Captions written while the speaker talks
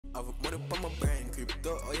up on my brain,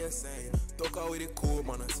 crypto, oh yeah, same. Talk out with the cool,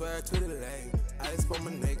 man, I swear to the lane. Ice on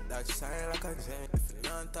my neck, that shine like a chain. If you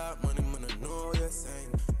don't talk money, man, I know what you're saying.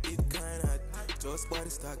 Bitcoin hot, just body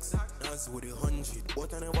stocks. That's with the 100,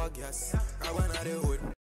 but I never gas. I wanna the hood.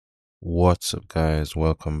 What's up, guys?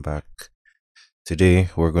 Welcome back. Today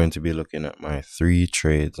we're going to be looking at my 3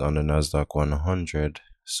 trades on the NASDAQ 100.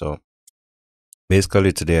 So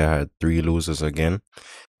basically today I had 3 losers again.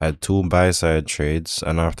 I had 2 buy side trades,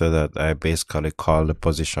 and after that I basically called the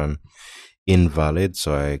position invalid.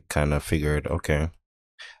 So I kind of figured, okay, I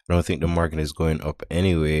don't think the market is going up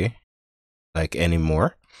anyway, like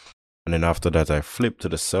anymore. And then after that I flipped to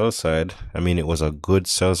the sell side. I mean, it was a good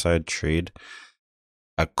sell side trade.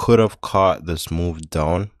 I could have caught this move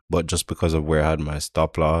down, but just because of where I had my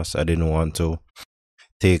stop loss, I didn't want to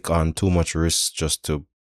take on too much risk just to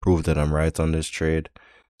prove that I'm right on this trade.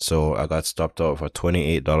 So I got stopped out for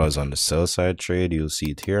 $28 on the sell side trade. You'll see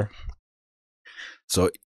it here. So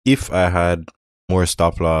if I had more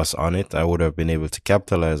stop loss on it, I would have been able to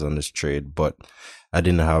capitalize on this trade, but I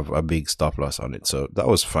didn't have a big stop loss on it. So that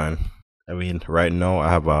was fine. I mean, right now I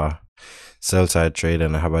have a sell side trade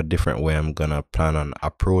and I have a different way I'm gonna plan on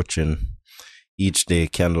approaching each day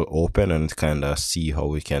candle open and kind of see how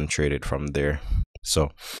we can trade it from there. So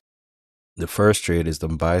the first trade is the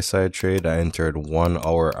buy side trade. I entered 1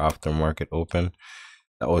 hour after market open.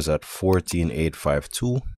 That was at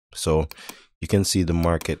 14,852. So you can see the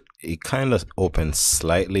market, it kind of opened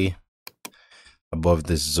slightly above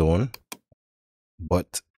this zone,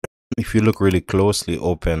 but if you look really closely,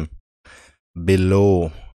 open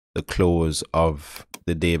below the close of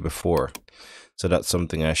the day before. So that's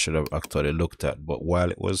something I should have actually looked at. But while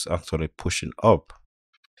it was actually pushing up,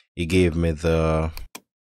 it gave me the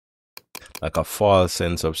like a false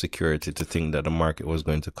sense of security to think that the market was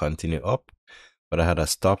going to continue up. But I had a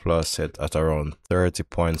stop loss set at around 30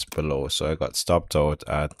 points below, so I got stopped out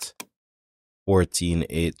at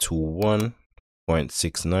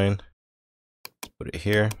 14,821.69. Put it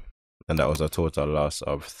here, and that was a total loss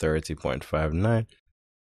of 30.59.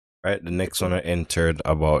 Right, the next one I entered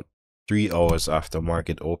about 3 hours after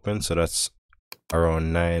market open, so that's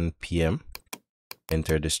around 9 p.m.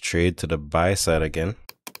 Entered this trade to the buy side again,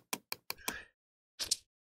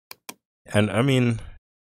 and I mean,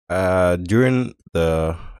 during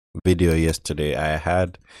the video yesterday, I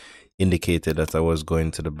had indicated that I was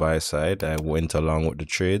going to the buy side. I went along with the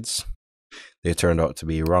trades. They turned out to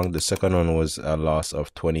be wrong. The second one was a loss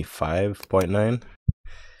of 25.9.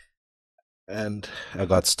 And I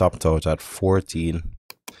got stopped out at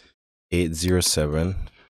 14,807.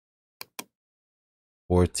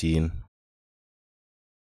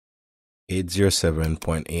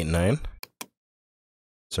 14,807.89.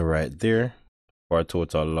 So right there, for a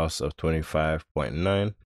total loss of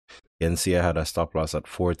 25.9. You can see I had a stop loss at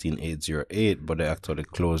 14,808, but I actually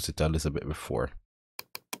closed it a little bit before.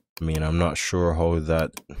 I mean, I'm not sure how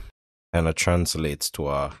that kind of translates to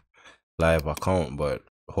a live account, but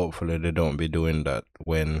hopefully they don't be doing that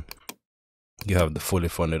when you have the fully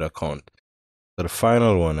funded account. So the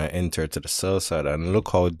final one, I entered to the sell side, and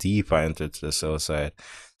look how deep I entered to the sell side.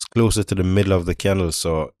 It's closer to the middle of the candle,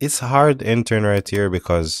 so it's hard entering right here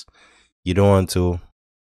because you don't want to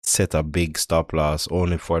set a big stop loss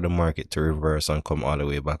only for the market to reverse and come all the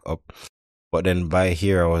way back up. But then by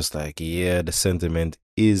here I was like, yeah, the sentiment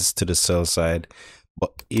is to the sell side,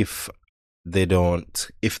 but if the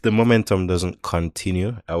momentum doesn't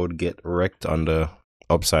continue, I would get wrecked on the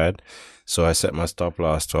upside. So I set my stop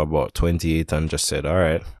loss to about 28 and just said, all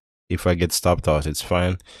right, if I get stopped out, it's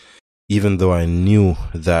fine. Even though I knew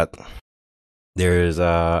that there is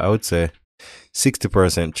I would say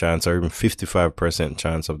 60% chance or even 55%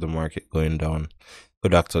 chance of the market going down.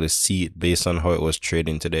 Could actually see it based on how it was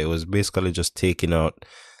trading today. It was basically just taking out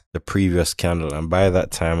the previous candle, and by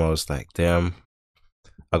that time I was like, damn,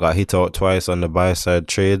 I got hit out twice on the buy side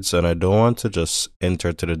trades, and I don't want to just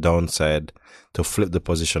enter to the downside to flip the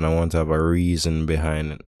position. I want to have a reason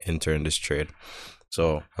behind entering this trade.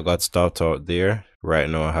 So I got stopped out there. Right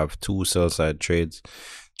now I have 2 sell side trades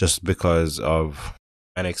just because of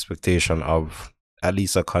an expectation of at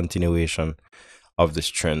least a continuation of this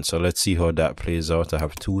trend. So let's see how that plays out. I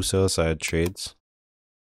have 2 sell side trades.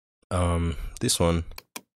 This one,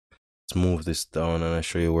 let's move this down and I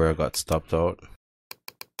show you where I got stopped out.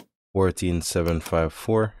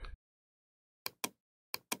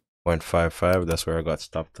 14,754.55, that's where I got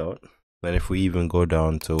stopped out. Then if we even go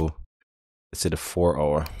down to, let's say, the 4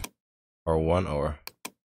 hour or 1 hour,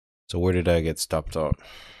 so where did I get stopped out?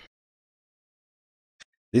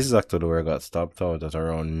 This is actually where I got stopped out at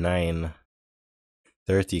around 9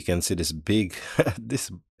 30, you can see this big,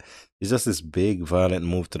 this is just this big violent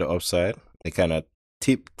move to the upside. It kind of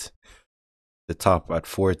tipped the top at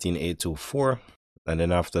 14,824, and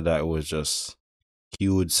then after that it was just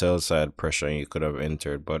huge sell side pressure and you could have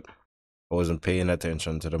entered, but I wasn't paying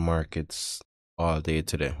attention to the markets all day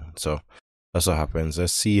today. So that's what happens.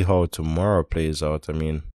 Let's see how tomorrow plays out. I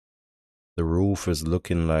mean, the roof is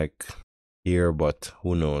looking like here, but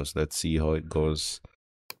who knows? Let's see how it goes.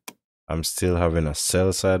 I'm still having a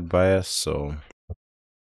sell side bias, so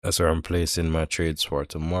that's where I'm placing my trades for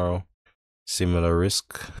tomorrow. Similar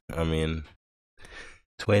risk. I mean,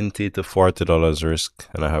 $20 to $40 risk,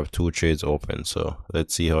 and I have 2 trades open. So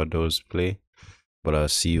let's see how those play. But I'll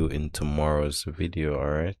see you in tomorrow's video.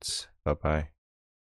 All right. Bye bye.